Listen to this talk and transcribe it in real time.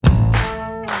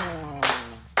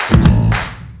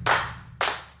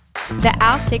The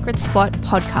Our Secret Spot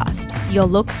podcast, your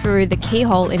look through the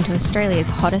keyhole into Australia's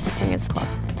hottest swingers club.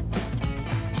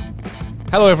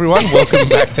 Hello everyone, welcome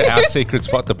back to Our Secret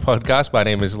Spot, the podcast. My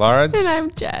name is Lawrence. And I'm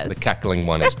Jess. The cackling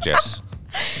one is Jess.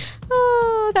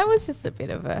 Oh, that was just a bit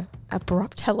of a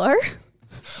abrupt hello.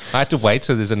 I had to wait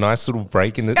so there's a nice little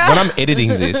break in the... When I'm editing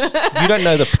this, you don't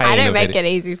know the pain of I don't make it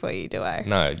easy for you, do I?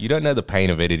 No, you don't know the pain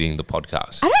of editing the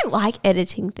podcast. I don't like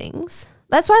editing things.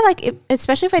 That's why,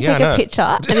 especially if I take a picture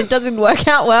and it doesn't work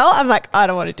out well, I'm like, I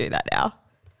don't want to do that now.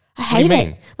 I hate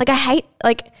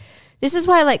it. This is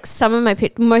why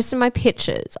most of my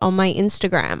pictures on my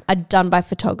Instagram are done by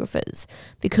photographers,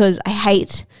 because I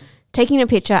hate taking a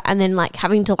picture and then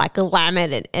having to glam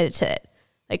it and edit it.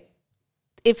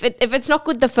 If it's not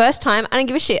good the first time, I don't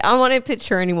give a shit. I don't want a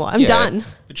picture anymore. I'm done.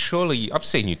 But surely, I've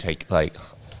seen you take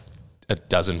a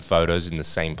dozen photos in the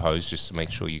same pose just to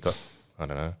make sure you got, I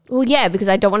don't know. Well, yeah, because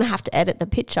I don't want to have to edit the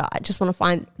picture. I just want to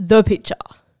find the picture.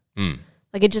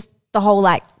 The whole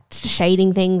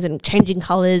shading things and changing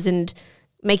colours and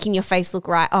making your face look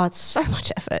right. Oh, it's so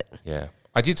much effort. Yeah.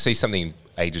 I did see something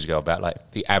ages ago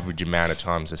about the average amount of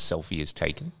times a selfie is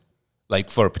taken,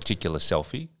 for a particular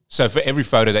selfie. So for every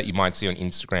photo that you might see on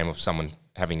Instagram of someone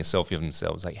having a selfie of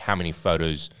themselves, how many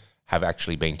photos have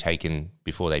actually been taken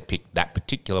before they picked that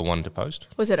particular one to post?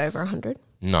 Was it over 100?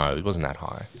 No, it wasn't that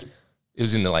high. It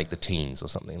was in the teens or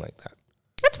something like that.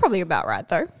 That's probably about right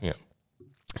though. Yeah.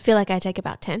 I feel like I take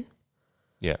about 10.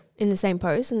 Yeah. In the same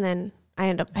pose, and then I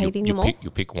end up hating them all.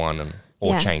 You pick one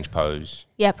or change pose.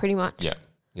 Yeah, pretty much. Yeah.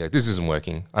 Yeah, this isn't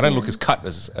working. I don't look as cut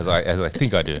as I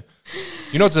think I do.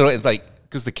 You know, it's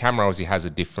because the camera obviously has a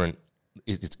different,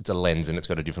 it's a lens and it's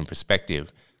got a different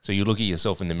perspective. So you look at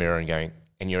yourself in the mirror and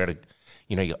you're at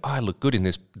I look good in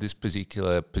this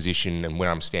particular position, and when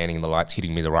I'm standing, the light's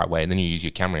hitting me the right way, and then you use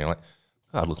your camera and you're like,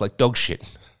 I look like dog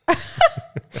shit.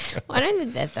 I don't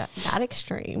think they're that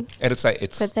extreme. And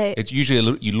it's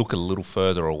usually you look a little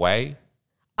further away.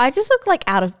 I just look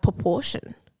out of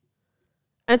proportion.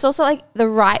 And it's also the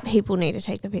right people need to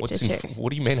take the picture too. What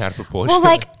do you mean out of proportion?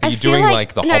 Well, are you doing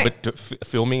the Hobbit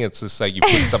filming? It's just you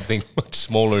put something much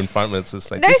smaller in front of it. It's just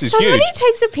this is huge. Somebody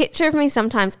takes a picture of me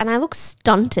sometimes and I look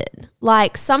stunted.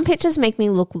 Some pictures make me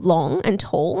look long and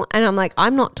tall, and I'm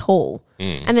I'm not tall.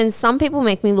 And then some people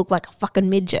make me look like a fucking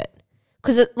midget.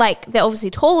 Because they're obviously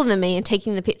taller than me and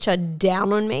taking the picture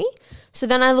down on me. So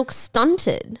then I look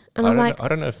stunted. And I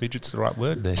don't know if midget's the right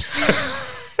word then.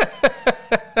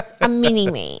 A mini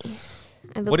me.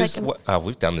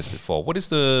 We've done this before. What is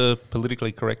the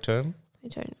politically correct term? I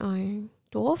don't know.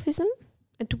 Dwarf, isn't it?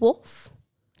 A dwarf?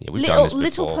 Yeah, we've done this before.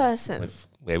 Little person.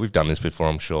 We've done this before,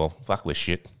 I'm sure. Fuck, we're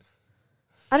shit.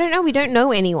 I don't know. We don't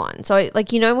know anyone. So,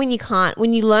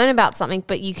 when you learn about something,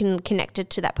 but you can connect it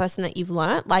to that person that you've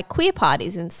learnt, queer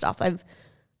parties and stuff.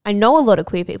 I know a lot of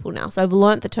queer people now, so I've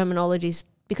learnt the terminologies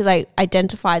because I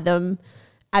identify them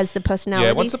as the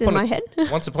personalities in my head.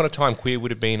 Once upon a time, queer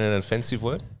would have been an offensive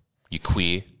word. You're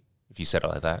queer if you said it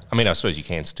like that. I mean, I suppose you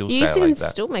can still say it like that. You can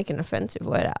still make an offensive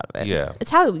word out of it. Yeah.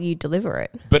 It's how you deliver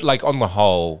it. But on the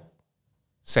whole,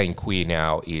 saying queer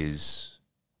now is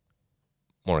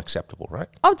more acceptable, right?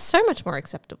 Oh, it's so much more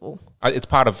acceptable. It's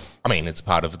part of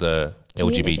the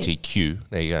LGBTQ.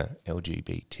 There you go.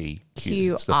 LGBTQ.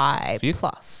 QI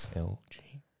plus. LG.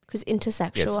 Because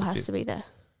intersexual has to be there.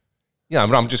 Yeah,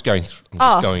 but I'm just going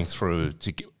through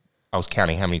to get, I was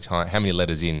counting how many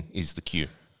letters in is the Q.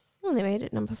 Well, they made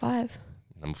it number 5.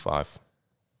 Number 5.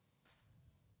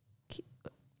 Q.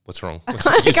 What's wrong?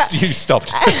 You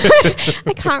stopped.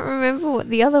 I can't remember what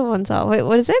the other ones are. Wait,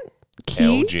 what is it?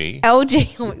 Q? LG.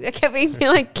 LG. I kept being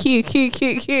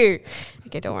Q.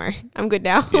 Okay, don't worry. I'm good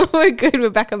now. Yep. We're good. We're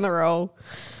back on the roll.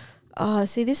 Oh,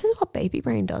 see, this is what baby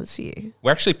brain does for you.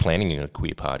 We're actually planning a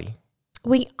queer party.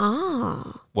 We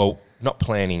are. Well, not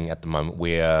planning at the moment.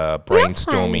 We're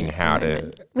brainstorming how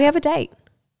to... We have a date.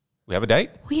 We have a date?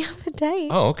 We have a date.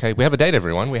 Oh, okay. We have a date,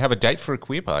 everyone. We have a date for a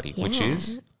queer party, which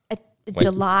is...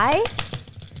 July.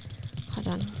 Hold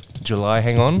on. July,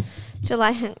 hang on.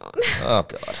 Oh,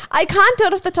 God. I can't do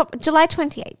it off the top. July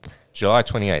 28th. July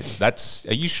 28th.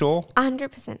 Are you sure?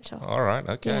 100% sure. All right,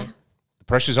 okay. Yeah. The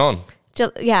pressure's on.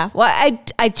 Yeah, well,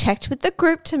 I checked with the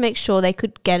group to make sure they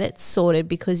could get it sorted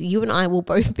because you and I will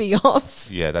both be off.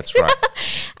 Yeah, that's right.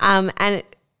 And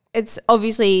it's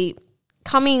obviously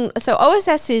coming. So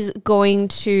OSS is going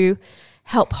to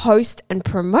help host and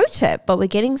promote it, but we're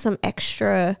getting some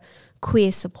extra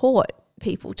queer support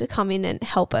people to come in and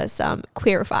help us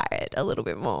queerify it a little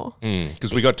bit more.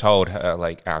 Because we got told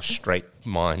like our straight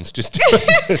minds just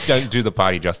don't do the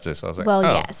party justice. I was like, well,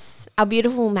 yes. Our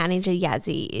beautiful manager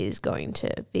Yazzie is going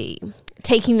to be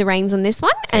taking the reins on this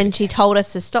one, and she told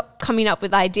us to stop coming up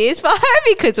with ideas for her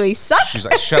because we suck. She's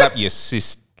like, shut up, you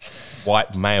cis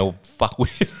white male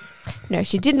fuckwit. No,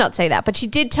 she did not say that, but she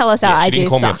did tell us our ideas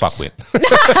sucked. She didn't call me a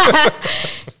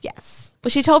fuckwit. Yes. Well,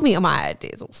 she told me my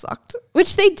ideas all sucked,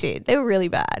 which they did. They were really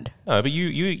bad. No, but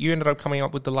you ended up coming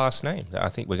up with the last name that I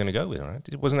think we're going to go with, right?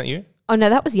 Wasn't that you? Oh, no,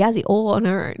 that was Yazzie all on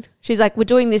her own. She's like, we're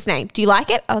doing this name. Do you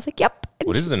like it? I was like, yep. And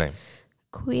what is the name?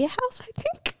 Queer House, I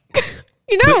think.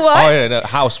 You know what? Oh, yeah, no,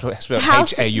 House, spelled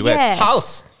H-A-U-S. Yeah.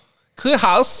 House. Queer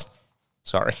House.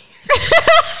 Sorry.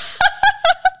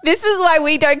 This is why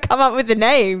we don't come up with the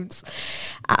names.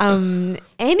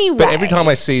 Anyway. But every time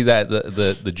I see that,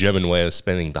 the German way of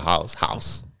spelling the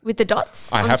house. With the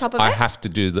dots on top of it? I have to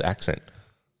do the accent.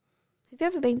 Have you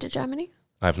ever been to Germany?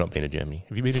 I have not been to Germany.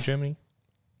 Have you been to Germany?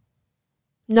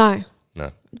 No.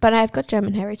 No. But I've got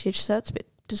German heritage, so that's a bit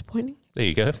disappointing. There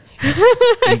you go.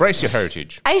 Embrace your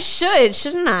heritage. I should,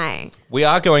 shouldn't I? We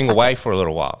are going away for a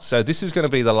little while. So this is going to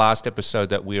be the last episode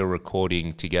that we are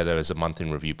recording together as a month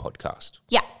in review podcast.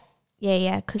 Yeah.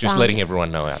 Yeah. Just letting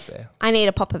everyone know out there. I need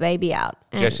to pop a baby out.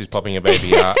 Jess is popping a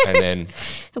baby out, and then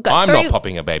I'm not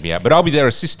popping a baby out, but I'll be there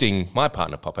assisting my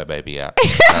partner pop a baby out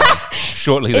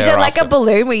shortly thereafter. Is it like a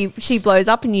balloon where she blows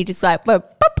up and you just like, boop,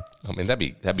 boop? I mean,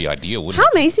 that'd be ideal, wouldn't How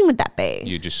it? amazing would that be?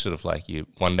 You just sort of like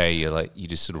one day you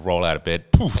just sort of roll out of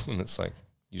bed, poof, and it's like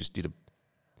you just did a.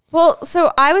 Well,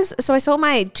 so I saw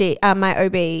my my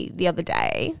OB the other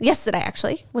day, yesterday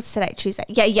actually. What's today? Tuesday.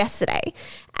 Yeah, yesterday,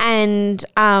 and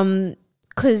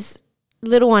because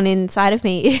little one inside of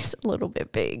me is a little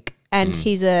bit big, and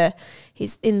he's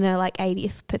in the like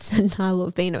 80th percentile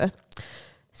of being a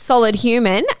solid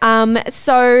human.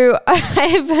 So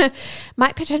I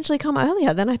might potentially come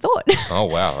earlier than I thought. Oh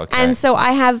wow! Okay. And so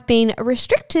I have been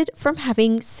restricted from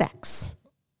having sex.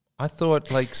 I thought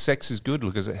like sex is good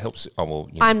because it helps. Oh well,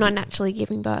 I'm not naturally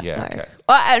giving birth though. Okay.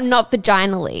 Well, not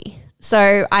vaginally.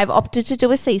 So I've opted to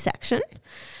do a C-section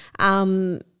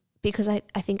because I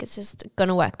think it's just going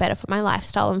to work better for my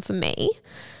lifestyle and for me.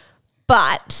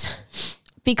 But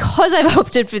because I've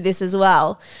opted for this as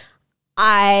well,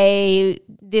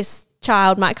 this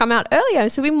child might come out earlier.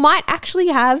 So we might actually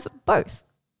have both,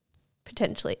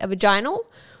 potentially, a vaginal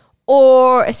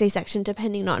or a C-section,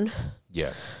 depending on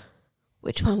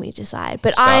which one we decide.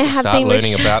 But I have been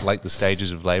learning about like the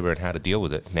stages of labour and how to deal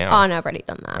with it now. Oh, no, I've already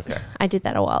done that. Okay. I did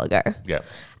that a while ago. Yeah.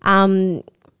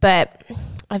 But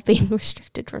I've been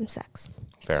restricted from sex.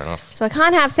 Fair enough. So I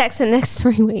can't have sex for the next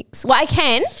 3 weeks. Well, I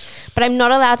can, but I'm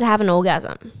not allowed to have an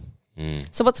orgasm.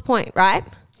 So what's the point, right?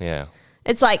 Yeah.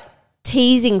 It's like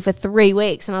teasing for 3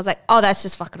 weeks, and I was like, oh, that's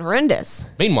just fucking horrendous.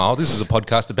 Meanwhile, this is a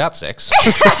podcast about sex.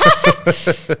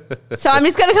 So I'm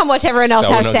just going to come watch everyone else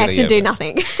have sex and do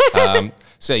nothing.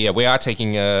 So yeah, we are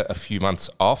taking a few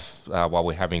months off while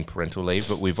we're having parental leave,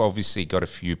 but we've obviously got a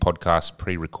few podcasts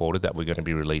pre-recorded that we're going to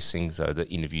be releasing, so the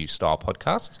interview-style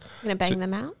podcasts. We're going to bang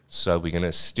them out. So we're going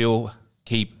to still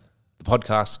keep the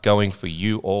podcast going for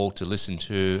you all to listen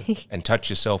to and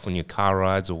touch yourself on your car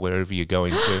rides or wherever you're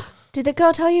going to. Did the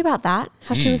girl tell you about that?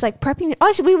 How she was like prepping?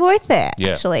 Oh, we were both there,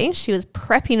 actually. She was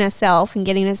prepping herself and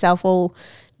getting herself all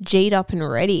G'd up and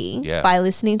ready by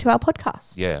listening to our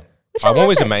podcast. Yeah. I'm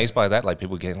always amazed by that. Like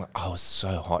people getting like, oh, it's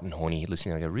so hot and horny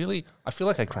listening. I go, really? I feel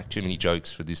like I crack too many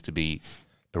jokes for this to be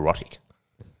erotic.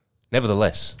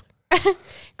 Nevertheless.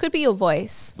 Could be your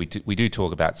voice. We do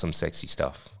talk about some sexy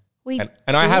stuff. And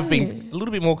I have been a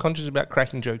little bit more conscious about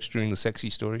cracking jokes during the sexy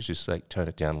stories. Just like turn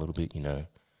it down a little bit,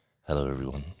 Hello,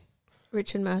 everyone.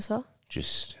 Richard Mercer.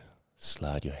 Just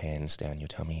slide your hands down your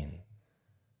tummy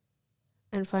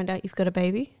and find out you've got a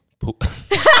baby.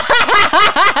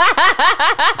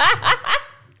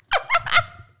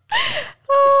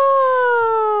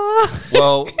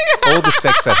 Well, all the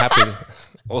sex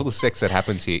that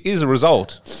happens here is a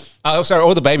result.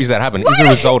 All the babies that happen is a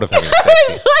result of having sex. I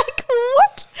was like,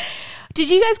 what?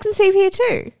 Did you guys conceive here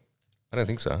too? I don't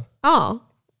think so. Oh.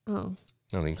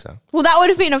 I don't think so. Well, that would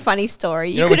have been a funny story.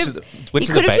 You could have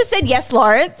just said yes,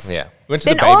 Lawrence. Yeah.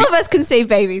 Then all of us conceive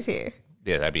babies here.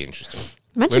 Yeah, that'd be interesting.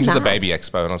 Imagine went to the baby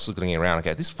expo and I was looking around. I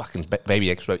go, this fucking baby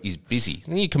expo is busy.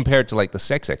 And then you compare it to like the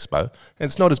sex expo, and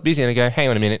it's not as busy. And I go, hang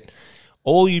on a minute,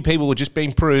 all you people were just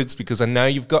being prudes because I know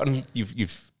you've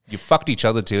fucked each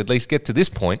other to at least get to this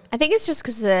point. I think it's just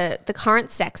because the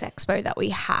current sex expo that we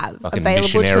have like available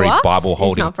to us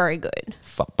Bible is not very good.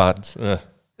 Fuck buds.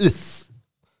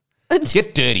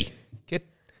 Get dirty.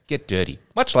 Get dirty.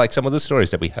 Much like some of the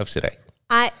stories that we have today.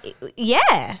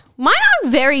 Yeah. Mine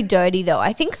aren't very dirty though.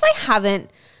 I think because I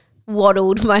haven't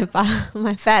waddled my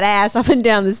fat ass up and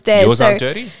down the stairs. Yours aren't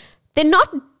dirty? They're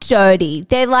not dirty.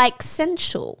 They're like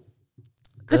sensual.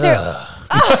 Because I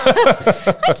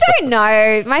don't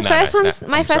know. My first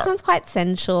one's quite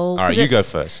sensual. All right, you go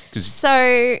first.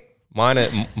 So mine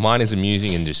is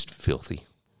amusing and just filthy.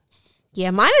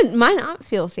 Yeah, mine aren't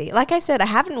filthy. Like I said, I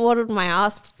haven't waddled my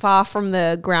ass far from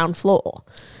the ground floor.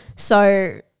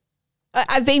 So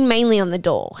I've been mainly on the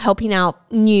door, helping out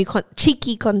new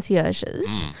cheeky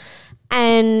concierges.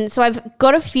 And so I've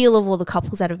got a feel of all the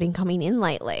couples that have been coming in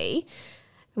lately.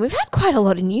 And we've had quite a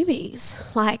lot of newbies,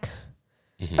 like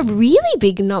a really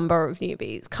big number of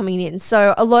newbies coming in.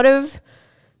 So a lot of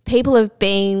people have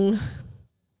been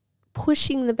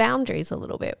pushing the boundaries a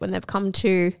little bit when they've come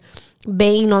to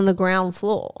being on the ground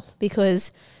floor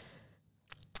because...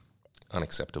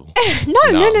 Unacceptable. No,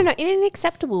 in an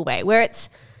acceptable way where it's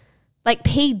like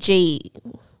PG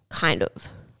kind of,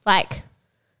 like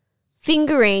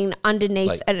fingering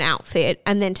underneath an outfit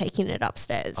and then taking it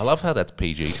upstairs. I love how that's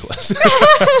PG to us.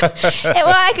 Well,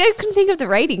 I couldn't think of the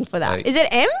rating for that. Is it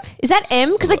M? Is that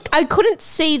M? Because I couldn't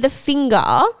see the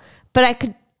finger, but I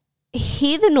could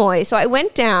hear the noise. So I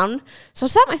went down. So I'll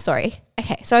start my story.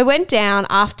 Okay, so I went down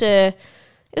after, it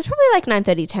was probably like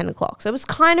 9:30, 10 o'clock. So it was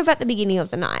kind of at the beginning of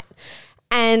the night.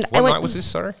 And what night was this,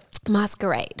 sorry?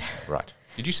 Masquerade. Right.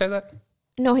 Did you say that?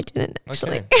 No, I didn't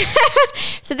actually. Okay.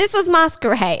 So this was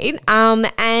Masquerade,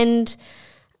 and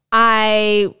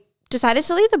I decided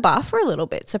to leave the bar for a little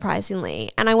bit,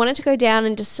 surprisingly. And I wanted to go down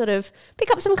and just sort of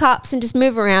pick up some cups and just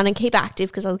move around and keep active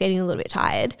because I was getting a little bit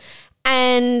tired.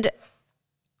 And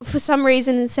for some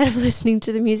reason, instead of listening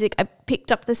to the music, I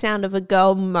picked up the sound of a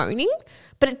girl moaning.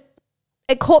 But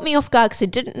it caught me off guard because I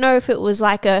didn't know if it was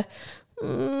like a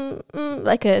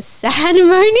sad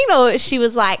moaning or she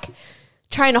was like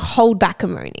trying to hold back a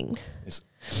moaning.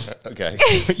 Okay.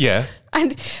 Yeah.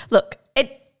 And look,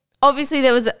 obviously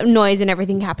there was a noise and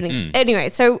everything happening. Anyway,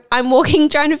 so I'm walking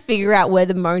trying to figure out where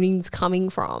the moaning's coming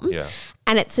from. Yeah.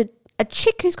 And it's a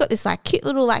chick who's got this like cute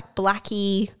little like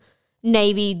blacky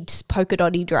navy polka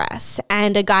dotty dress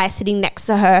and a guy sitting next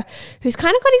to her who's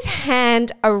kind of got his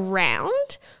hand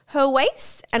around her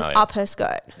waist and up her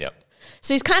skirt. Yep.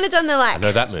 So he's kind of done the like... I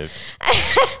know that move.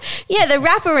 Yeah, the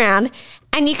wrap around.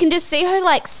 And you can just see her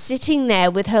like sitting there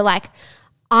with her like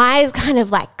eyes kind of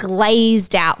like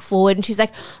glazed out forward. And she's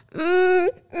like,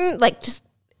 like just...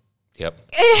 Yep.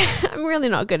 I'm really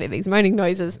not good at these moaning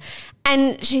noises.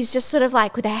 And she's just sort of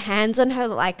like with her hands on her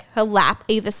like her lap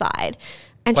either side.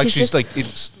 And like she's like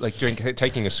it's like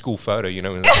taking a school photo, you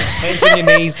know, hands on your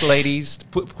knees, ladies.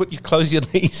 Close your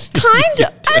knees. Kind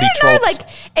of. I don't know.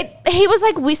 Like he was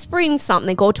like whispering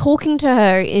something or talking to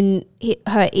her in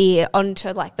her ear onto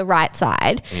like the right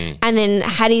side, and then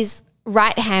had his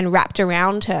right hand wrapped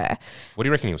around her. What do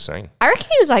you reckon he was saying? I reckon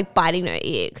he was like biting her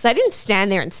ear because I didn't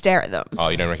stand there and stare at them. Oh,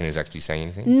 you don't reckon he was actually saying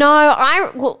anything?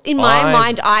 No, in my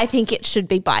mind, I think it should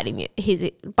be biting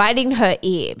her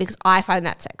ear because I find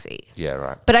that sexy. Yeah,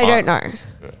 right. But I don't know.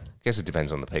 I guess it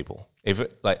depends on the people. If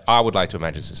it, like, I would like to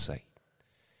imagine to say,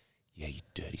 "Yeah, you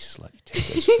dirty slut, you take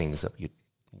those fingers up, you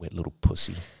wet little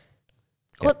pussy." Yep.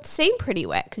 Well, it seemed pretty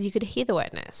wet because you could hear the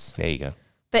wetness. There you go.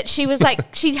 But she was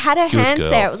like, she had her hands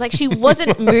there. It was like she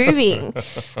wasn't moving.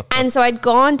 And so I'd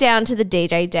gone down to the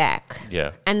DJ deck.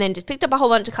 Yeah. And then just picked up a whole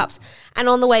bunch of cups. And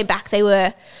on the way back, they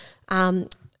were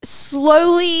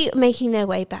slowly making their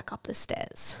way back up the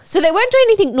stairs. So they weren't doing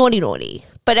anything naughty.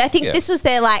 But I think this was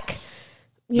their like,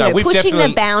 you know, pushing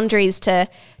the boundaries to,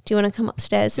 do you want to come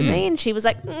upstairs with me? And she was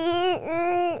like,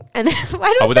 and then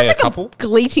why do I sound like a couple?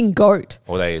 Bleating goat?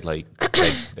 Or they like,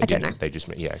 I don't know. They just,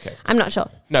 yeah, okay. I'm not sure.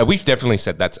 No, we've definitely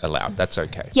said that's allowed. That's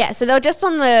okay. Yeah, so they were just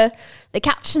on the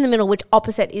couch in the middle, which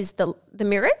opposite is the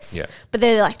mirrors. Yeah. But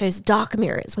they're like those dark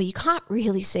mirrors where you can't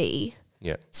really see.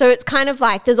 Yeah. So it's kind of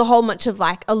like there's a whole bunch of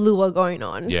like allure going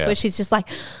on. Yeah. Where she's just like,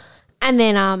 and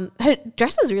then her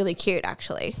dress is really cute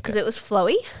actually because it was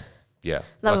flowy. Yeah.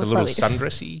 Like a little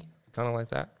sundressy, kind of like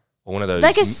that. Or one of those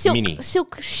like a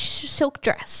silk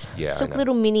dress. Yeah, silk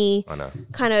little mini. I know.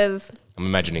 Kind of. I'm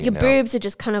imagining your it now. boobs are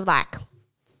just kind of like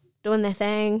doing their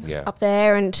thing up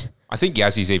there, and I think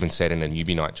Yazzy's even said in a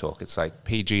newbie night talk, it's like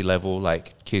PG level,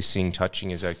 like kissing, touching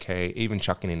is okay, even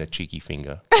chucking in a cheeky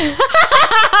finger.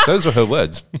 Those were her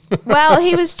words. Well,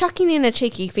 he was chucking in a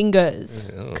cheeky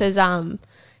fingers because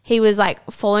he was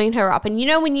like following her up, and you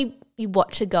know when you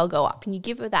watch a girl go up and you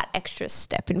give her that extra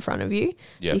step in front of you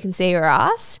so you can see her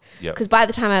ass. Because by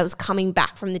the time I was coming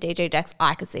back from the DJ decks,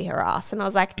 I could see her ass. And I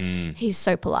was like, he's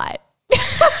so polite.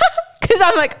 Because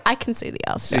I'm like, I can see the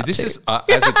ass. See, this is,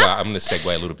 as a guy, I'm going to segue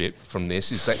a little bit from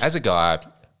this. Is like, as a guy,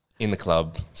 in the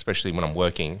club, especially when I'm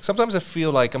working, sometimes I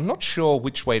feel like I'm not sure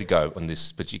which way to go on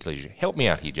this particular issue. Help me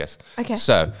out here, Jess. Okay.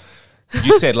 So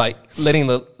you said like letting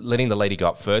the lady go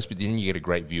up first, but then you get a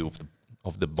great view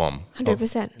of the bomb.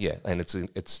 100%. Yeah, and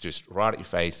it's just right at your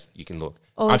face. You can look.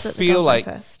 Always I feel like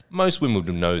most women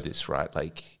would know this, right?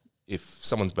 Like if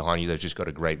someone's behind you, they've just got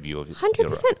a great view of it.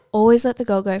 100%. Always let the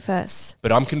girl go first.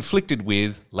 But I'm conflicted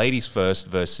with ladies first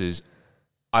versus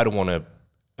I don't want to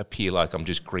appear like I'm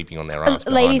just creeping on their ass.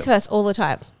 Ladies first all the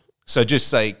time. So just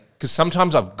say, because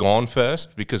sometimes I've gone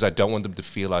first because I don't want them to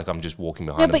feel like I'm just walking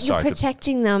behind them. No, but you're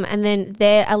protecting them and then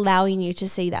they're allowing you to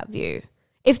see that view.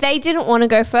 If they didn't want to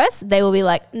go first, they will be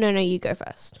like, no, you go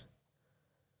first.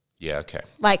 Yeah, okay.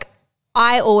 Like,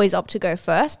 I always opt to go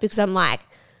first because I'm like,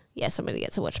 yeah, somebody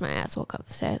gets to watch my ass walk up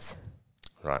the stairs.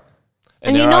 Right.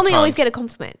 And you normally always get a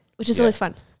compliment, which is always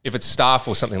fun. If it's staff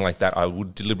or something like that, I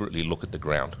would deliberately look at the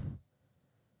ground.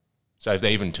 So if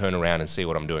they even turn around and see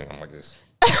what I'm doing, I'm like this.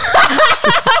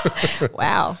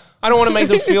 Wow. I don't want to make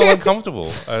them feel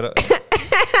uncomfortable.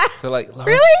 They're like,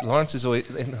 Lawrence is always,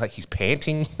 like he's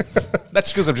panting.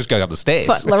 That's because I'm just going up the stairs.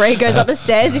 But Larry goes up the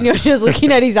stairs and you're just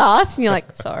looking at his ass and you're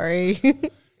like, sorry.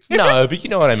 No, but you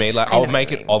know what I mean? Like I'll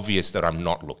make it obvious that I'm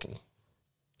not looking.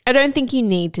 I don't think you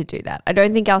need to do that. I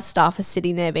don't think our staff are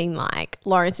sitting there being like,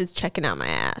 Lawrence is checking out my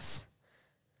ass.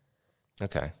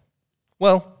 Okay.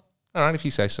 Well, all right, if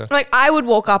you say so. Like, I would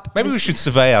walk up. Maybe we should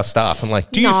survey our staff. I'm like,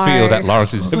 do you feel that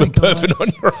Lawrence is ever perfect on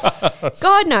your ass?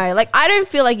 God, no. Like, I don't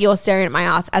feel like you're staring at my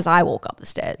ass as I walk up the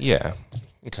stairs. Yeah.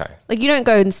 Okay. Like, you don't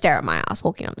go and stare at my ass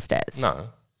walking up the stairs. No.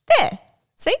 There.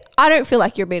 See? I don't feel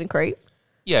like you're being a creep.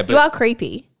 Yeah, but you are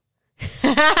creepy.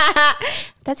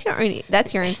 That's your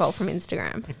own fault from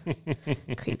Instagram.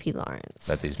 Creepy Lawrence.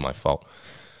 That is my fault.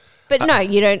 But no,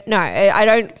 you don't. No, I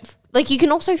don't. Like, you can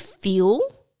also feel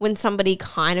when somebody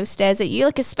kind of stares at you,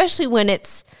 like especially when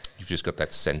it's. You've just got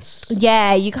that sense.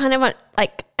 Yeah, you kind of want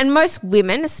like, and most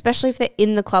women, especially if they're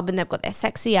in the club and they've got their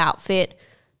sexy outfit,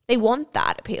 they want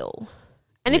that appeal.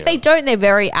 And if they don't, they're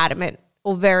very adamant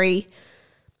or very,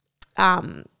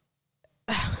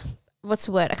 what's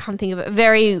the word? I can't think of it.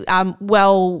 Very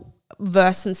well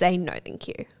versed in saying no, thank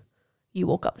you. You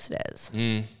walk upstairs.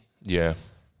 Yeah,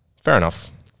 fair enough.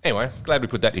 Anyway, glad we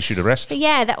put that issue to rest. But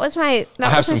yeah, that was my. I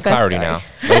have some clarity now.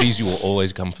 Ladies, you will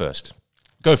always come first.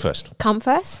 Go first. Come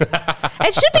first?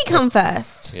 It should be come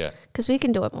first. Yeah. Because we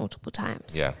can do it multiple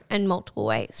times. Yeah. And multiple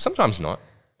ways. Sometimes not.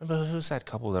 Remember, who was that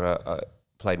couple that I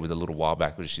played with a little while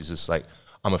back where she's just like,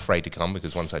 I'm afraid to come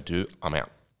because once I do, I'm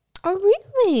out. Oh,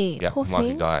 really? Yeah, Poor I'm like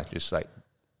thing. a guy. Just like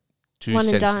too One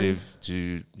and sensitive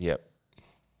to,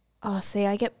 Oh, see,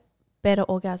 I get better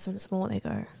orgasms the more they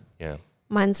go. Yeah.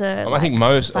 Mine's a. I think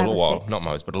most, not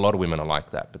most, but a lot of women are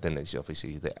like that. But then there's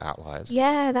obviously the outliers.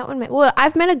 Yeah, that would make. Well,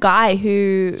 I've met a guy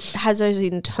who has those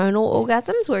internal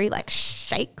orgasms where he like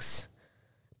shakes,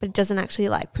 but it doesn't actually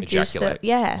like produce Ejaculate.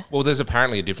 Yeah. Well, there's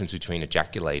apparently a difference between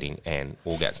ejaculating and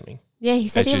orgasming. Yeah, he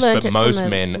said It's he just, learned but it most from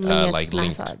men are like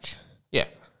linked. massage. Yeah.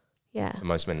 Yeah. For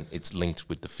most men, it's linked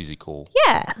with the physical.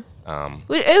 Yeah.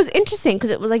 It was interesting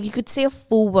because it was like you could see a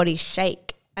full body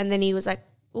shake, and then he was like,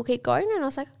 "We'll keep going," and I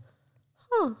was like,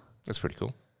 "Huh." That's pretty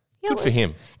cool. Yeah, Good for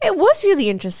him. It was really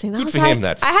interesting. Good for him,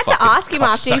 that I had to ask him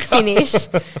after he finished.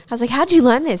 I was like, how'd you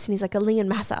learn this? And he's like, a Leon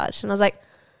massage. And I was like,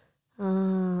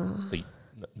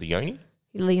 The yoni?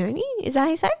 Leonie? Is that how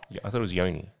you say it? Yeah, I thought it was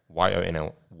yoni.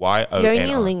 Y-O-N-L.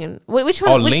 Yoni or Lingam? Which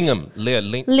one? Oh, Lingam.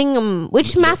 Lingam.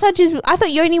 Which massage is... I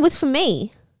thought yoni was for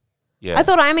me. Yeah. I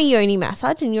thought I'm a yoni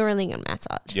massage and you're a Lingam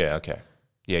massage. Yeah, okay.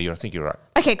 Yeah, I think you're right.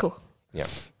 Okay, cool. Yeah.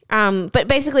 But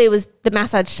basically it was the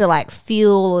massage to like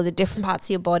feel all the different parts of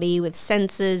your body with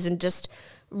senses and just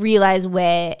realize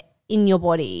where in your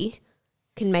body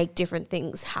can make different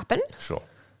things happen. Sure.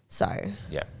 So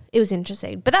yeah, it was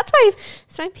interesting. But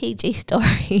it's my PG story.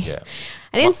 Yeah.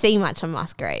 I didn't see much on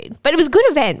Masquerade, but it was a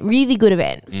good event, really good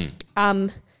event.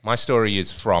 My story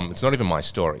is it's not even my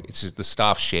story. It's just the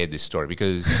staff shared this story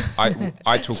because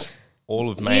I took all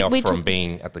of May off from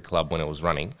being at the club when it was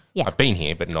running. Yeah. I've been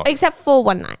here, but not except for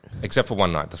one night. Except for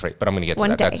one night, the three. But I'm going to get to one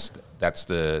that. Day. That's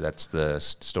the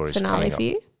story's finale coming for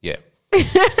you. Yeah.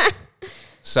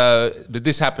 So, but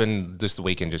this happened this the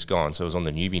weekend just gone. So it was on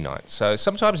the newbie night. So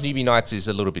sometimes newbie nights is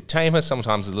a little bit tamer.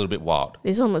 Sometimes a little bit wild.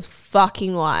 This one was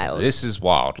fucking wild. This is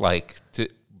wild. Like to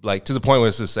the point where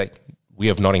it's just like we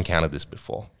have not encountered this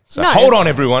before. So hold on,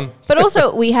 everyone. But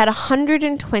also, we had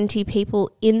 120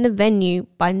 people in the venue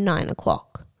by 9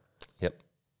 o'clock. Yep.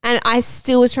 And I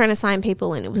still was trying to sign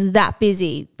people in. It was that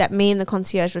busy that me and the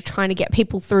concierge were trying to get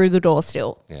people through the door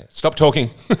still. Yeah. Stop talking.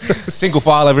 Single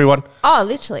file, everyone. Oh,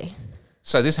 literally.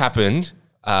 So this happened.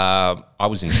 I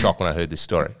was in shock when I heard this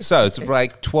story. So it's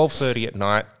like 12:30 at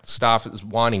night. Staff is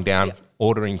winding down,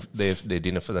 ordering their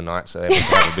dinner for the night, so they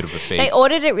have a bit of a feed. They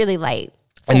ordered it really late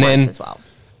for and once then as well.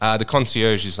 The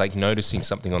concierge is like noticing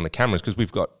something on the cameras because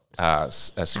we've got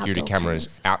security Outdoor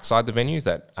cameras outside the venue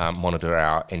that monitor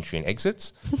our entry and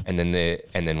exits, and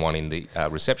then one in the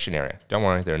reception area. Don't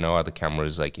worry, there are no other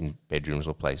cameras like in bedrooms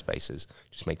or play spaces.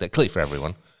 Just make that clear for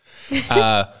everyone.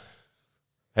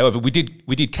 However, we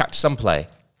did catch some play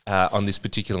on this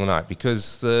particular night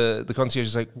because the concierge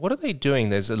is like, what are they doing?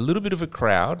 There's a little bit of a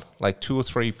crowd, like 2 or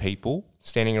 3 people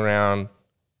standing around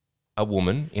a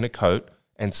woman in a coat,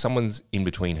 and someone's in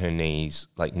between her knees,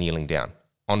 like kneeling down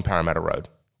on Parramatta Road.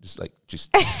 And it's like,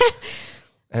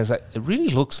 it really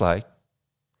looks like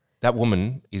that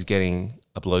woman is getting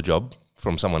a blowjob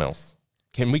from someone else.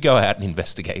 Can we go out and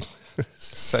investigate?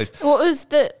 So what was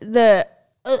the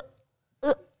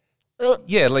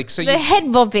yeah, like so the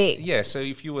head bobbing? Yeah, so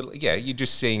if you were you're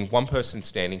just seeing one person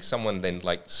standing, someone then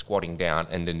like squatting down,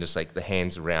 and then just like the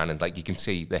hands around, and like you can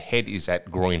see the head is at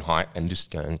groin height and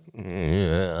just going.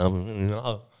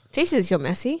 Jesus, you're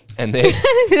messy. And then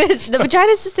the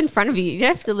vagina's just in front of you. You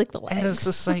don't have to lick the legs. And it's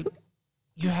just like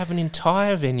you have an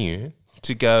entire venue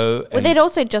to go. Well, they'd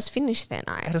also just finished their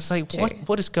night. And it's like,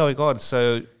 what is going on?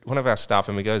 So one of our staff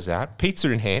member goes out,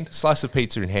 pizza in hand, slice of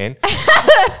pizza in hand,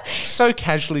 so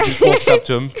casually just walks up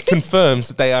to him, confirms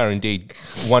that they are indeed,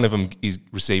 one of them is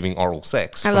receiving oral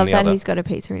sex. I love that he's got a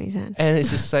pizza in his hand. And it's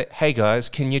just like, hey guys,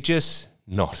 can you just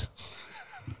not?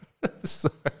 It's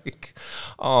like,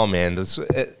 oh man.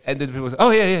 And then people say,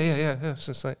 oh yeah. It's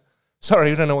just like,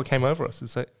 sorry, we don't know what came over us.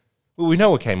 It's like, well, we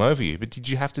know what came over you, but did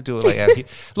you have to do it like out here?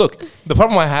 Look, the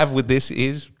problem I have with this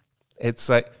is it's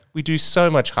like we do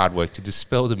so much hard work to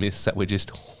dispel the myths that we're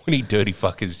just horny, dirty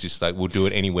fuckers, just like we'll do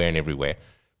it anywhere and everywhere.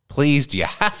 Please, do you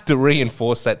have to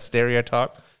reinforce that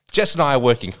stereotype? Jess and I are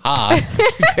working hard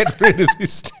to get rid of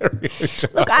this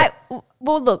stereotype.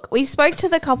 Look, we spoke to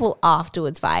the couple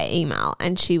afterwards via email,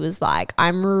 and she was like,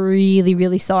 I'm really,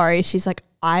 really sorry. She's like,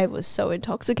 I was so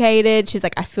intoxicated. She's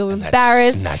like, I feel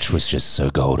embarrassed. That snatch was just so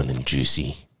golden and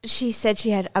juicy. She said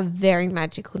she had a very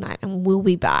magical night and we'll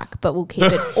be back, but we'll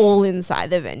keep it all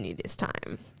inside the venue this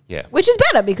time. Yeah. Which is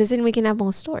better because then we can have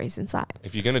more stories inside.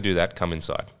 If you're going to do that, come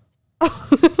inside.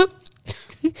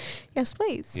 Yes,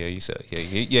 please. Yeah, you said. Yeah,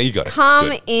 you got it.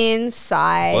 Come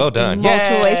inside. Well done.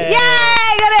 Multiple ways.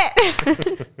 Yay, got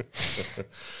it.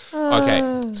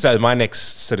 Okay, so my next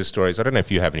set of stories, I don't know if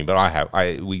you have any, but I have.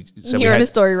 You're on a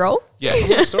story roll? Yeah,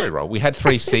 I'm on a story roll. We had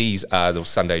 3 C's the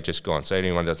Sunday just gone. So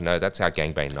anyone doesn't know, that's our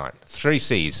gangbang night. 3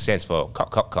 C's stands for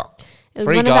cock, cock, cock. It was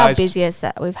one of our busiest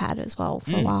that we've had as well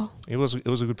for a while. It was a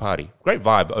good party. Great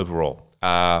vibe overall.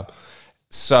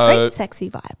 Great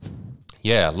sexy vibe.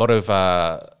 Yeah, a lot of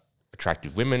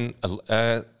attractive women.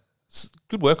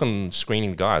 Good work on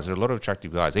screening the guys. There are a lot of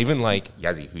attractive guys. Even like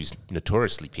Yazzie, who's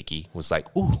notoriously picky, was like,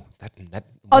 "Ooh, that."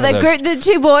 Group, the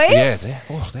 2 boys. Yeah, they're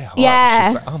hot. Yeah.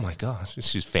 She's like, oh my gosh,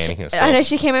 she's fanning herself. I know.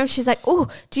 She came over. She's like, "Oh,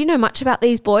 do you know much about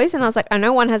these boys?" And I was like, "I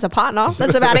know one has a partner.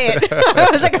 That's about it." I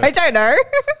was like, "I don't know."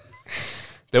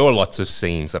 There were lots of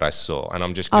scenes that I saw, and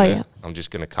I'm just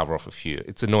gonna cover off a few.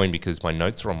 It's annoying because my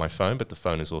notes are on my phone, but the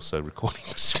phone is also recording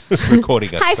us.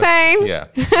 Hi, phone. Yeah.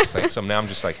 So now I'm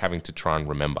just like having to try and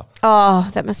remember. Oh,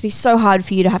 that must be so hard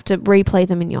for you to have to replay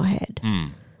them in your head.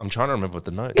 I'm trying to remember what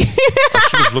the notes. I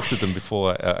should have looked at them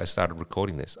before I started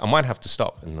recording this. I might have to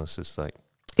stop, and it's just like.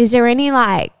 Is there any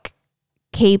like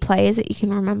key players that you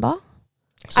can remember?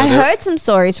 So I heard some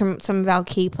stories from some of our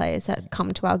key players that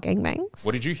come to our gangbangs.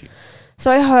 What did you hear? So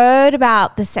I heard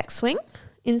about the sex swing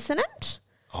incident.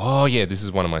 Oh yeah, this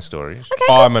is one of my stories. Okay.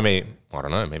 Oh, maybe I don't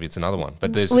know. Maybe it's another one.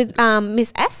 But there's with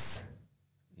Miss S.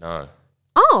 No.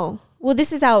 Oh well,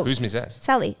 this is our. Who's Miss S?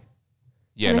 Sally.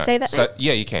 Yeah, can I say that? So,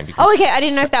 yeah, you can. Oh, okay. I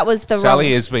didn't know if that was the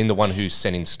Sally has been the one who's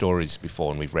sent in stories before,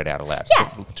 and we've read out aloud.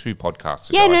 Yeah. 2 podcasts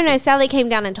ago. Yeah, no. Sally came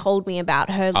down and told me about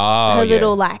her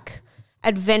little like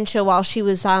adventure while she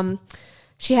was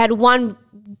she had one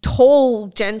tall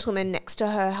gentleman next to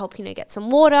her helping her get some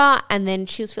water, and then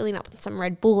she was filling up with some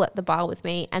Red Bull at the bar with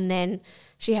me, and then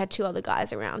she had 2 other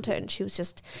guys around her, and she was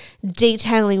just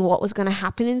detailing what was going to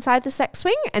happen inside the sex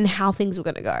swing and how things were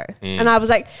going to go. And I was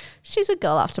like, she's a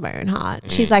girl after my own heart.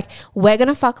 She's like, we're going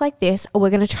to fuck like this, or we're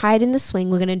going to try it in the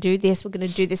swing. We're going to do this. We're going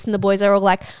to do this. And the boys are all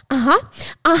like, I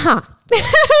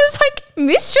was like,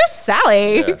 Mistress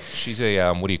Sally. Yeah. She's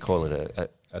a, what do you call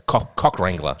it? A cock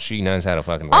wrangler. She knows how to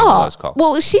fucking wrangle those cocks.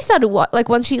 Well, she started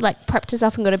once she like prepped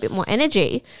herself and got a bit more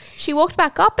energy, she walked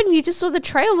back up and you just saw the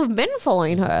trail of men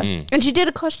following her. And she did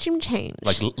a costume change.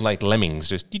 Like lemmings,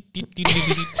 just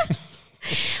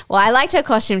Well, I liked her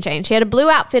costume change. She had a blue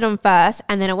outfit on first,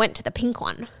 and then it went to the pink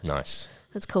one. Nice.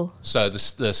 That's cool. So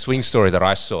the swing story that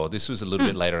I saw, this was a little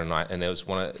bit later at night, and there was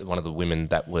one of the women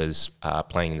that was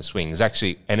playing in the swings.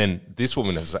 Actually, and then this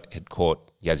woman had caught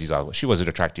Yazzy's eye. She was an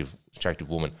attractive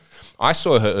woman. I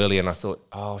saw her earlier, and I thought,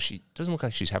 oh, she doesn't look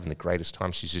like she's having the greatest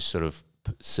time. She's just sort of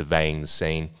surveying the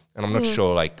scene, and I'm not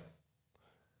sure, like,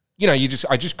 you know,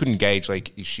 I just couldn't gauge,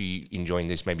 like, is she enjoying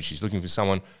this? Maybe she's looking for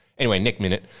someone. Anyway, next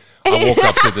minute, I walk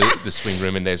up to the swing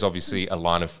room, and there's obviously a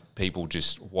line of people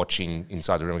just watching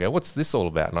inside the room. I go, what's this all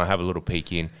about? And I have a little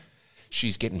peek in.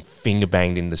 She's getting finger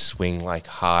banged in the swing, like,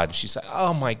 hard. She's like,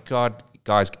 oh my God,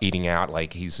 guy's eating out.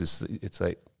 Like, he's just, it's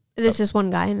like. There's just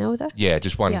one guy in there with her? Yeah,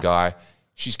 just one guy.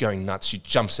 She's going nuts. She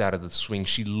jumps out of the swing.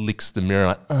 She licks the mirror,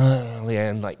 like, oh, yeah,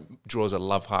 and like draws a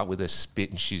love heart with her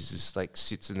spit, and she's just like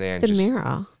sits in there. And the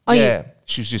mirror? Oh, yeah.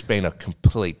 She was just being a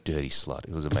complete dirty slut.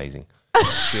 It was amazing.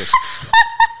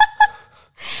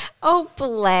 Oh,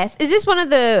 bless. Is this one of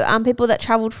the people that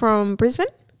travelled from Brisbane?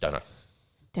 Don't know.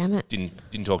 Damn it.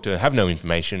 Didn't talk to her. Have no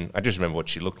information. I just remember what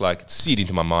she looked like. It's seared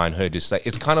into my mind. Her just like,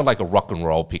 it's kind of like a rock and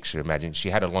roll picture. Imagine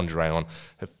she had her lingerie on,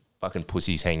 her fucking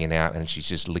pussy's hanging out, and she's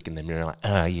just licking the mirror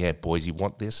like, yeah, boys, you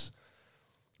want this?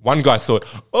 One guy thought,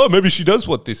 oh, maybe she does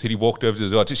want this. And he walked over to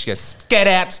the door. She goes, get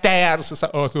out, stay out. It's just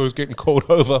like, oh, I thought I was getting called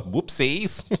over.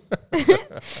 Whoopsies.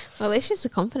 Well, at least she has the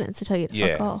confidence to tell you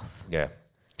to fuck off. Yeah.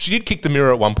 She did kick the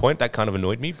mirror at one point. That kind of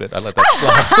annoyed me, but I let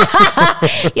that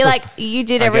slide. You're like, you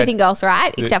did everything else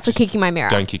right except for kicking my mirror.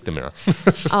 Don't kick the mirror.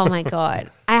 Oh, my God.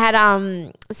 I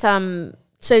had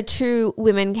so two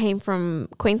women came from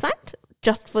Queensland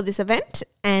just for this event,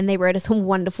 and they wrote us a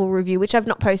wonderful review, which I've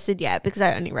not posted yet because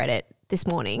I only read it this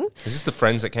morning. Is this the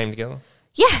friends that came together?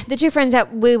 Yeah, the two friends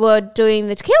that we were doing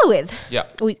the tequila with. Yeah.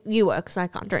 You were, because I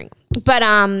can't drink. But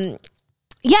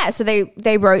yeah, so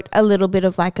they wrote a little bit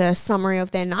of like a summary of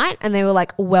their night, and they were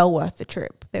like, well worth the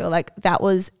trip. They were like, that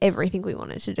was everything we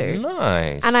wanted to do.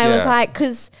 Nice. And I was like,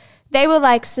 because they were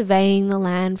like surveying the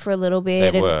land for a little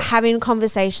bit and having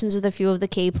conversations with a few of the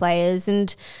key players,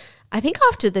 and I think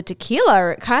after the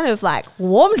tequila, it kind of like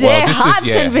warmed their hearts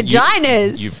and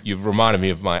vaginas. You've reminded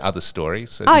me of my other story.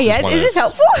 So is this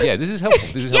helpful? Yeah, this is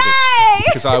helpful. Yay!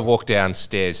 Because I walked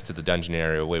downstairs to the dungeon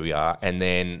area where we are, and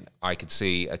then I could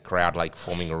see a crowd like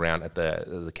forming around at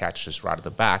the catch just right at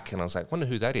the back, and I was like, wonder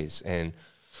who that is. And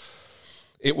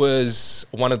it was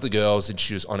one of the girls, and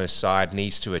she was on her side,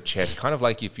 knees to her chest, kind of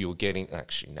like if you were getting,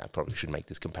 actually, no, I probably should make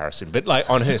this comparison, but like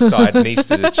on her side, knees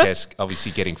to the chest,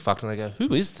 obviously getting fucked. And I go,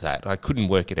 who is that? I couldn't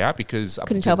work it out because...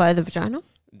 Couldn't tell by the vagina?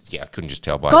 Yeah, I couldn't just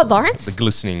tell by... God, Lawrence? The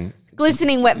glistening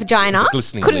wet vagina?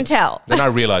 Couldn't lips. tell. Then I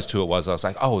realised who it was. I was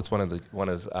like, oh, it's one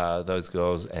of those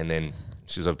girls. And then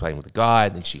she was over playing with a guy,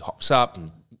 and then she hops up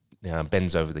and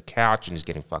bends over the couch and is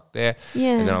getting fucked there.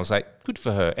 Yeah. And then I was like, good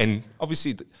for her. And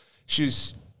obviously...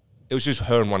 It was just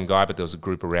her and one guy, but there was a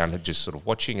group around her just sort of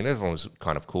watching, and everyone was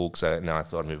kind of cool, so now I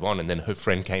thought I'd move on. And then her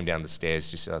friend came down the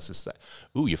stairs, I was just like,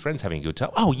 ooh, your friend's having a good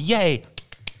time. Oh, yay.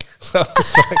 So I was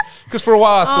just like, because for a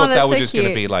while I thought they were just going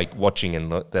to be like watching,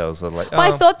 and there was like,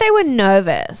 I thought they were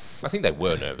nervous. I think they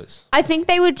were nervous. I think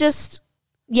they were just,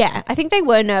 I think they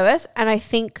were nervous, and I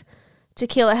think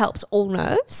tequila helps all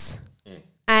nerves.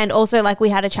 And also, like, we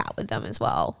had a chat with them as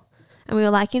well. And we were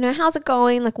like, how's it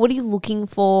going? Like, what are you looking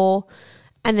for?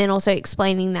 And then also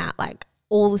explaining that, like,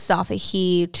 all the staff are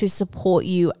here to support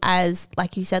you as,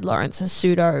 like you said, Lawrence, a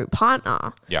pseudo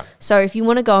partner. Yeah. So if you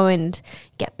want to go and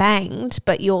get banged,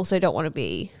 but you also don't want to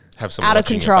be out of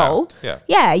control,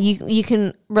 you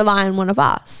can rely on one of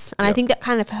us. And I think that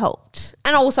kind of helped.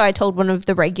 And also I told one of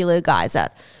the regular guys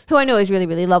who I know is really,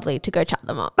 really lovely, to go chat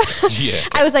them up. Yeah.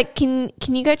 I was like, can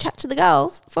you go chat to the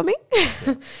girls for me?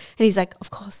 And he's like, of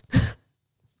course.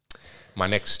 My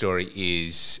next story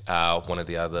is one of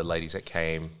the other ladies that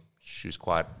came. She was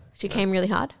quite... She came really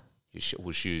hard? She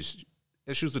was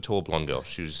the tall blonde girl.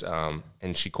 She was,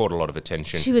 and she caught a lot of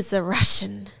attention. She was the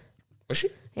Russian. Was she?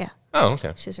 Yeah. Oh,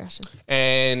 okay. She was Russian.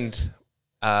 And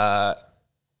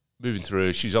moving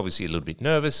through, she's obviously a little bit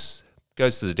nervous.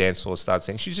 Goes to the dance floor, starts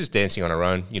singing. She's just dancing on her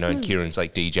own, and Kieran's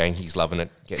like DJing. He's loving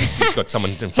it. He's got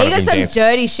someone in front of him dancing. He got some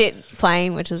dirty shit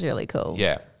playing, which was really cool.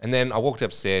 Yeah. And then I walked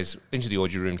upstairs into the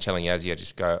orgy room telling Yazzie, I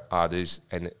just go,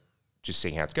 and just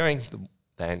seeing how it's going.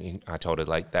 Then I told her,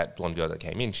 like, that blonde girl that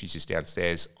came in, she's just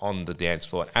downstairs on the dance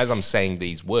floor. And as I'm saying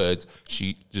these words,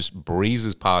 she just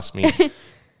breezes past me,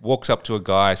 walks up to a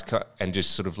guy and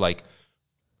just sort of like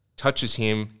touches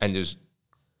him and just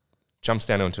jumps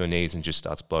down onto her knees and just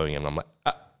starts blowing him. And I'm like,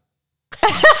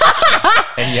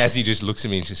 And Yazzie just looks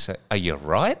at me and just says, are you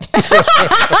right?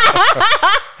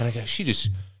 And I go, she just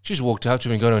walked up to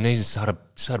me and got on her knees and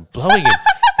started blowing him.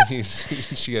 And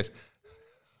she goes,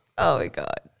 Oh my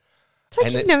God. It's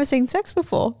like you've never seen sex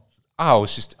before. I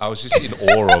was just in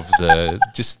awe of the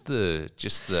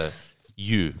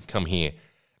you come here.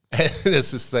 And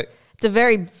it's just like, it's a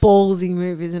very ballsy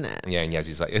move, isn't it? Yeah, and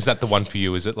Yazzy's like, is that the one for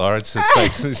you, is it, Laura? It's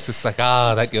just like,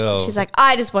 that girl. She's like,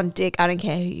 I just want dick. I don't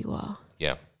care who you are.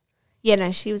 Yeah. Yeah,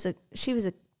 no, she was a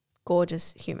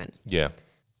gorgeous human. Yeah.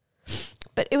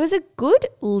 But it was a good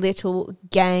little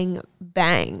gang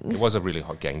bang. It was a really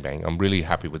hot gang bang. I'm really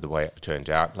happy with the way it turned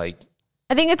out. Like,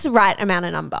 I think it's the right amount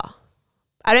of number.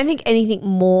 I don't think anything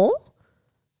more.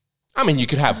 I mean, you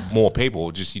could have more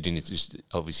people, just you didn't just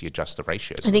obviously adjust the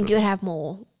ratios. I think you would have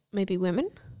more, maybe women.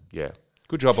 Yeah.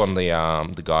 Good job on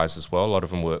the guys as well. A lot of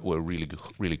them were really,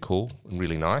 really cool and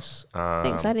really nice.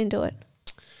 Thanks, I didn't do it.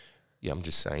 Yeah, I'm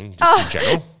just saying, just in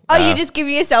general. You're just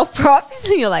giving yourself props?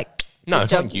 You're like, no,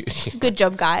 job. Thank you. Good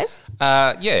job, guys.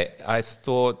 Yeah, I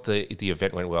thought the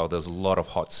event went well. There was a lot of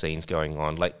hot scenes going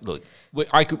on. Like, look,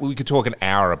 we could talk an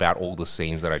hour about all the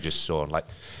scenes that I just saw. Like,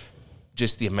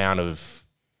 just the amount of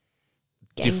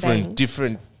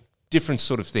different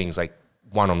sort of things, like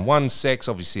one-on-one sex.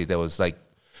 Obviously, there was like,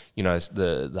 you know,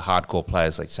 the hardcore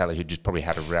players like Sally, who just probably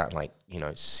had around like, you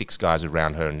know, 6 guys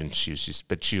around her, and then she was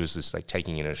just like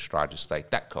taking it in her stride, just like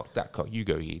that cock, you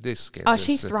go here, this.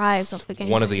 She thrives off the game.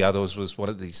 One of the others was one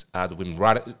of these the women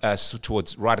right at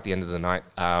the end of the night.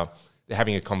 They're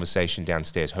having a conversation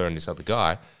downstairs, her and this other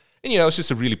guy. And, you know, it was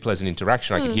just a really pleasant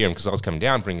interaction. I could hear him because I was coming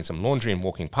down, bringing some laundry and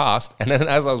walking past. And then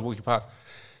as I was walking past,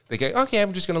 they go, okay,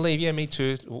 I'm just going to leave. Yeah, me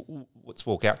too. Let's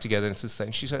walk out together. And it's the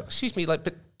same. She said, excuse me, like,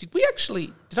 but did we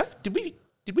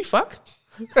fuck?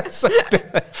 So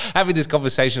having this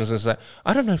conversation, I was like,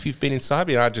 I don't know if you've been inside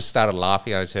me. And I just started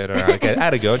laughing. I turned around, I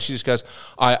had a go. And she just goes,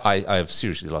 I have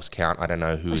seriously lost count. I don't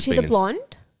know who has been. Was she the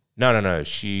blonde? No.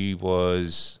 She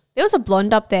was... There was a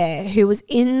blonde up there who was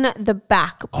in the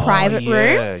back private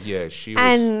room. Yeah, she was.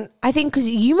 And I think because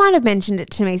you might have mentioned it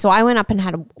to me, so I went up and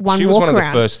had one walk around. She was one of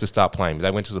the first to start playing, but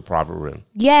they went to the private room.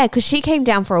 Yeah, because she came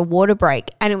down for a water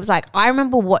break, and it was like, I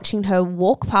remember watching her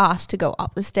walk past to go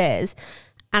up the stairs,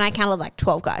 and I counted like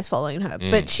 12 guys following her.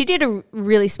 But she did a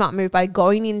really smart move by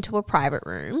going into a private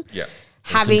room. Yeah.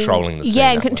 Controlling the scene.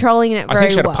 Yeah, and controlling it very well. I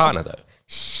think she had a partner, though.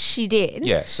 She did.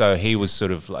 Yeah, so he was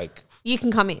sort of like... You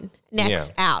can come in.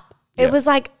 Next, out. It was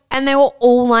like, and they were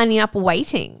all lining up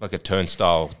waiting. Like a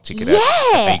turnstile ticket.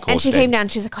 Yeah. And she came down,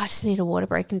 she's like, I just need a water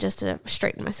break and just to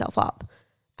straighten myself up.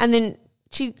 And then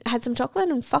she had some chocolate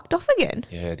and fucked off again.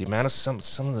 Yeah, the amount of some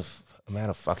of the amount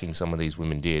of fucking some of these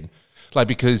women did. Like,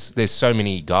 because there's so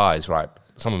many guys, right?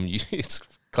 Some of them, it's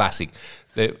classic.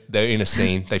 They're in a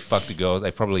scene, they fuck the girl,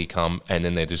 they probably come, and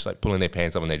then they're just like pulling their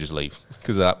pants up and they just leave.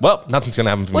 Because, nothing's going to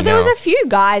happen for me now. Well, there was a few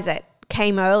guys that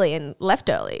came early and left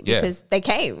early because they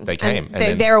came.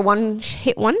 And they're a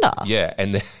one-hit wonder. Yeah,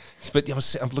 but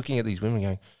I'm looking at these women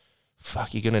going,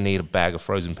 fuck, you're going to need a bag of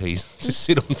frozen peas to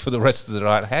sit on for the rest of the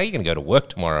night. How are you going to go to work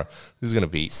tomorrow? This is going to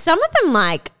be... Some of them,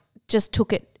 like, just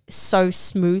took it so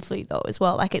smoothly, though, as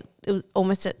well. Like, it was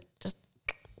almost, it just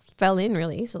fell in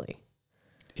really easily.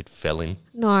 It fell in?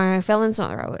 No, fell in's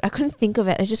not the right word. I couldn't think of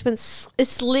it. It just it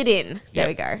slid in. There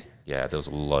we go. Yeah, there was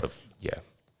a lot of,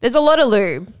 There's a lot of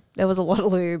lube. There was a lot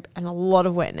of lube and a lot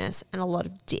of wetness and a lot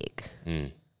of dick.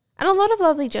 And a lot of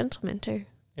lovely gentlemen too.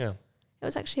 Yeah. It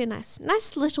was actually a nice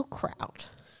little crowd.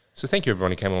 So thank you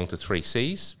everyone who came along to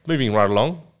 3Cs. Moving right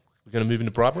along, we're going to move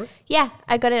into bribery? Yeah,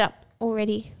 I got it up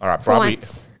already. All right, bribery.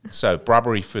 So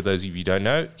bribery, for those of you who don't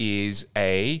know, is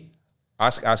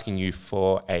asking you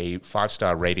for a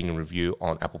 5-star rating and review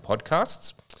on Apple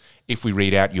Podcasts. If we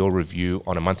read out your review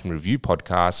on a monthly review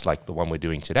podcast like the one we're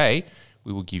doing today,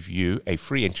 we will give you a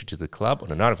free entry to the club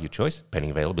on a night of your choice,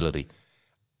 pending availability.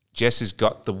 Jess has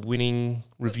got the winning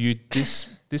review this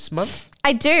month.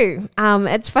 I do.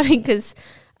 It's funny because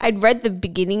I'd read the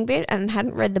beginning bit and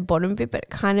hadn't read the bottom bit, but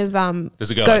it kind of... Does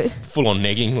it go like full on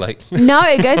negging? Like No,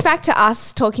 it goes back to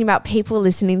us talking about people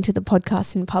listening to the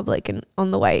podcast in public and on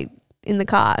the way in the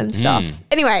car and stuff.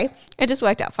 Anyway, it just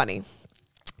worked out funny.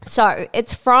 So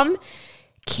it's from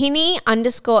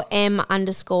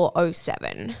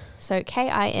Kinney_M_07. So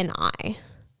KINI.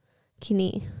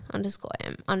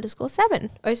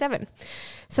 Kinney_M_707.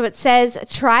 So it says,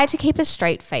 try to keep a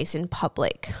straight face in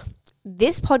public.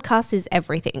 This podcast is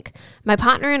everything. My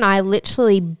partner and I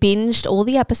literally binged all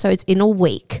the episodes in a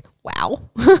week.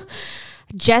 Wow.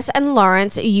 Jess and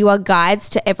Lawrence, you are guides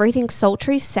to everything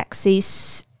sultry, sexy,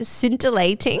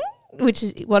 scintillating, which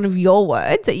is one of your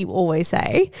words that you always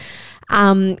say.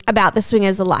 about the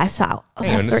swingers lifestyle.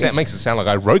 It makes it sound like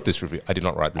I wrote this review. I did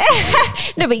not write this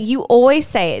review. No, but you always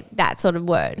say that sort of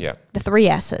word. Yeah. The 3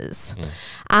 S's.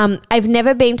 I've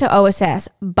never been to OSS,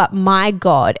 but my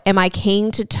God, am I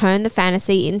keen to turn the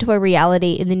fantasy into a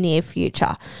reality in the near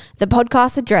future. The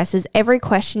podcast addresses every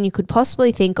question you could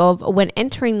possibly think of when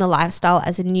entering the lifestyle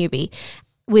as a newbie,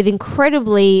 with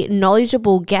incredibly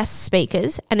knowledgeable guest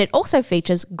speakers, and it also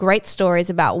features great stories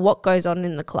about what goes on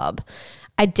in the club.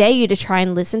 I dare you to try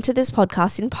and listen to this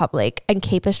podcast in public and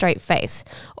keep a straight face,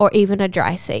 or even a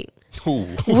dry seat. Ooh.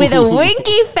 With a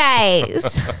winky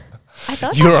face.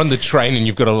 You're on the train and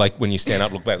you've got to, like, when you stand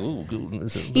up, look back. Ooh,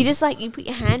 you just, like, you put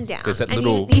your hand down. There's that and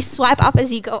little... you swipe up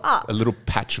as you go up. A little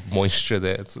patch of moisture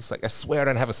there. It's just like, I swear I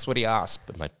don't have a sweaty ass,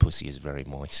 but my pussy is very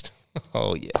moist.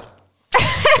 Oh, yeah.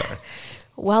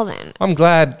 Well, then. I'm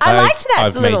glad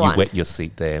I've made you one. wet your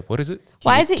seat there. What is it?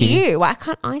 Why is it you? Why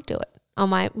can't I do it? Oh,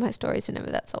 my stories are never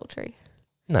that sultry.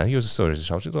 No, yours is sort of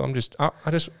sultry. I'm just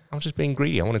being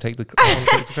greedy. I want to take the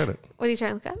credit. What are you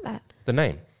trying to look at that? The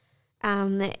name.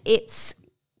 It's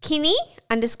Kinney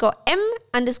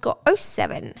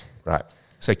 _M_07. Right.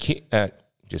 So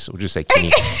we'll just say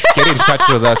Kinney. Get in touch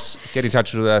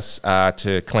with us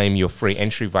to claim your free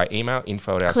entry via email.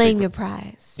 Claim your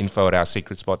prize.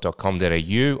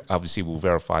 info@oursecretspot.com.au. Obviously, we'll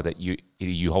verify that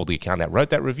you hold the account that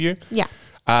wrote that review. Yeah.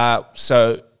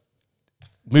 So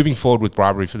moving forward with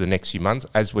bribery for the next few months,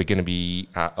 as we're going to be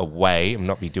away and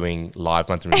not be doing live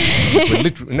monthly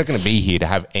reviews, we're not going to be here to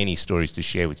have any stories to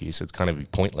share with you, so it's kind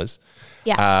of pointless.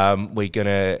 Yeah. We're going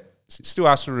to still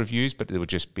ask for reviews, but it will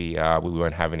just be, we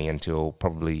won't have any until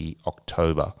probably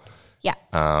October. Yeah.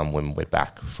 When we're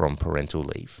back from parental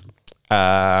leave.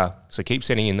 So keep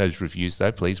sending in those reviews,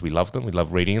 though, please. We love them. We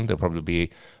love reading them. There'll probably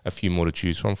be a few more to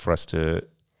choose from for us to...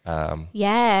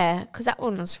 yeah, because that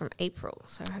one was from April,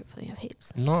 so hopefully you have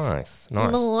heaps. Nice.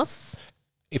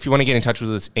 If you want to get in touch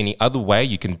with us any other way,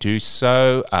 you can do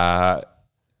so.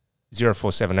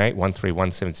 0478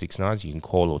 131 769. You can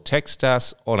call or text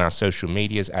us on our social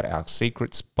medias at Our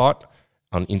Secret Spot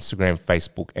on Instagram,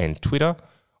 Facebook, and Twitter.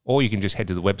 Or you can just head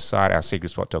to the website,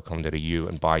 oursecretspot.com.au,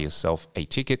 and buy yourself a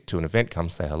ticket to an event. Come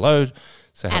say hello.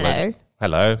 Say hello.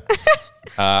 Hello.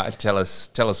 Tell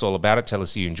us all about it. Tell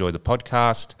us you enjoy the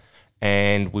podcast,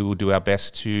 and we will do our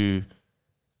best to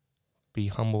be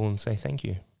humble and say thank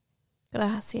you.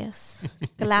 Gracias.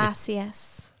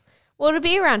 Well, it'll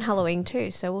be around Halloween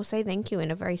too, so we'll say thank you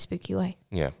in a very spooky way.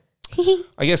 Yeah.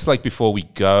 I guess, like, before we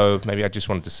go, maybe I just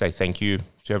wanted to say thank you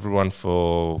to everyone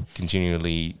for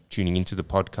continually tuning into the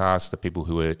podcast, the people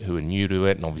who are new to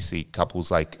it, and obviously couples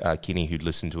like Kinney who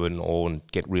listen to it and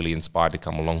get really inspired to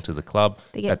come along to the club.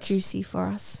 They get juicy for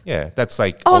us. Yeah, that's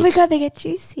like... Oh my God, they get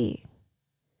juicy.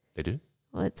 They do?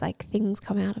 Well, it's like things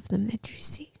come out of them, they're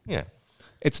juicy. Yeah.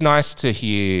 It's nice to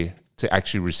hear, to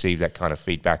actually receive that kind of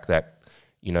feedback that,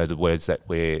 you know, the words that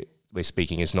we're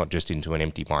speaking is not just into an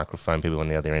empty microphone, people on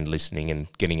the other end listening and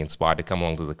getting inspired to come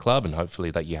along to the club, and hopefully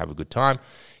that you have a good time.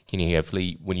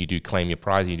 Hopefully when you do claim your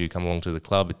prize, you do come along to the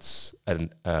club, it's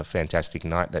a fantastic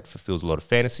night that fulfills a lot of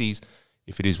fantasies.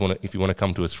 If you want to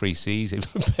come to a 3Cs, even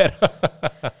better.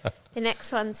 The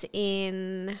next one's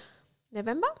in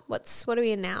November? What are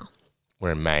we in now?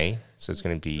 We're in May, so it's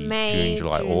going to be May, June,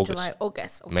 July,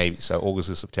 August. Maybe, so August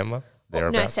or September?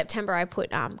 No, September I put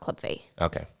Club V.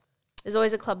 Okay. There's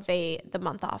always a Club V the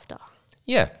month after.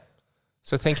 Yeah.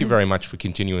 So thank you very much for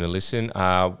continuing to listen.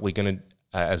 We're going to,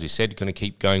 as we said, going to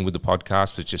keep going with the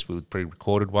podcast, but just with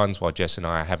pre-recorded ones while Jess and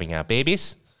I are having our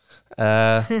babies.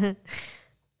 That's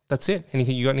it.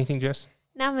 You got anything, Jess?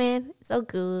 No, man. It's all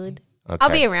good. Okay. I'll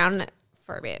be around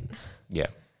for a bit. Yeah.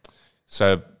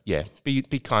 So, yeah, be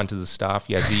kind to the staff.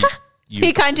 Yazzie.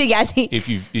 Be kind to Yazzie. If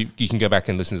you can go back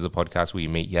and listen to the podcast where you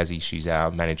meet Yazzie. She's our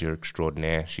manager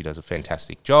extraordinaire. She does a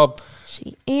fantastic job.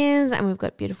 She is, and we've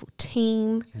got a beautiful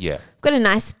team. Yeah. We've got a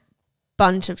nice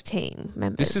bunch of team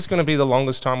members. This is going to be the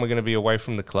longest time we're going to be away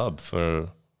from the club for...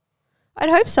 I'd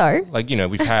hope so. Like, you know,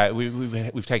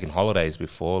 we've taken holidays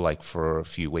before, like for a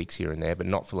few weeks here and there, but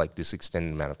not for like this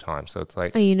extended amount of time. So it's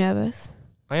like... Are you nervous?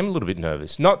 I am a little bit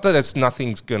nervous. Not that it's not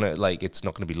going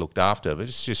to be looked after, but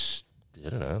it's just... I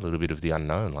don't know, a little bit of the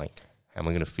unknown. Like, how am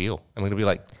I going to feel? I'm going to be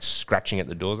like scratching at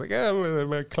the doors, like, oh,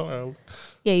 my club.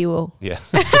 Yeah, you will. Yeah.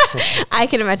 I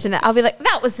can imagine that. I'll be like,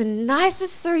 that was the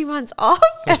nicest 3 months off.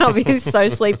 And I'll be so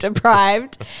sleep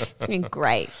deprived. It's been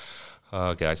great.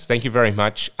 Oh, guys, thank you very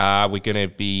much. We're going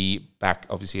to be back,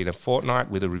 obviously, in a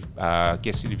fortnight with a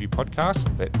guest interview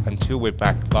podcast. But until we're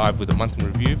back live with a monthly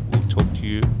review, we'll talk to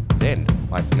you then.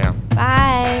 Bye for now.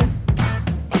 Bye.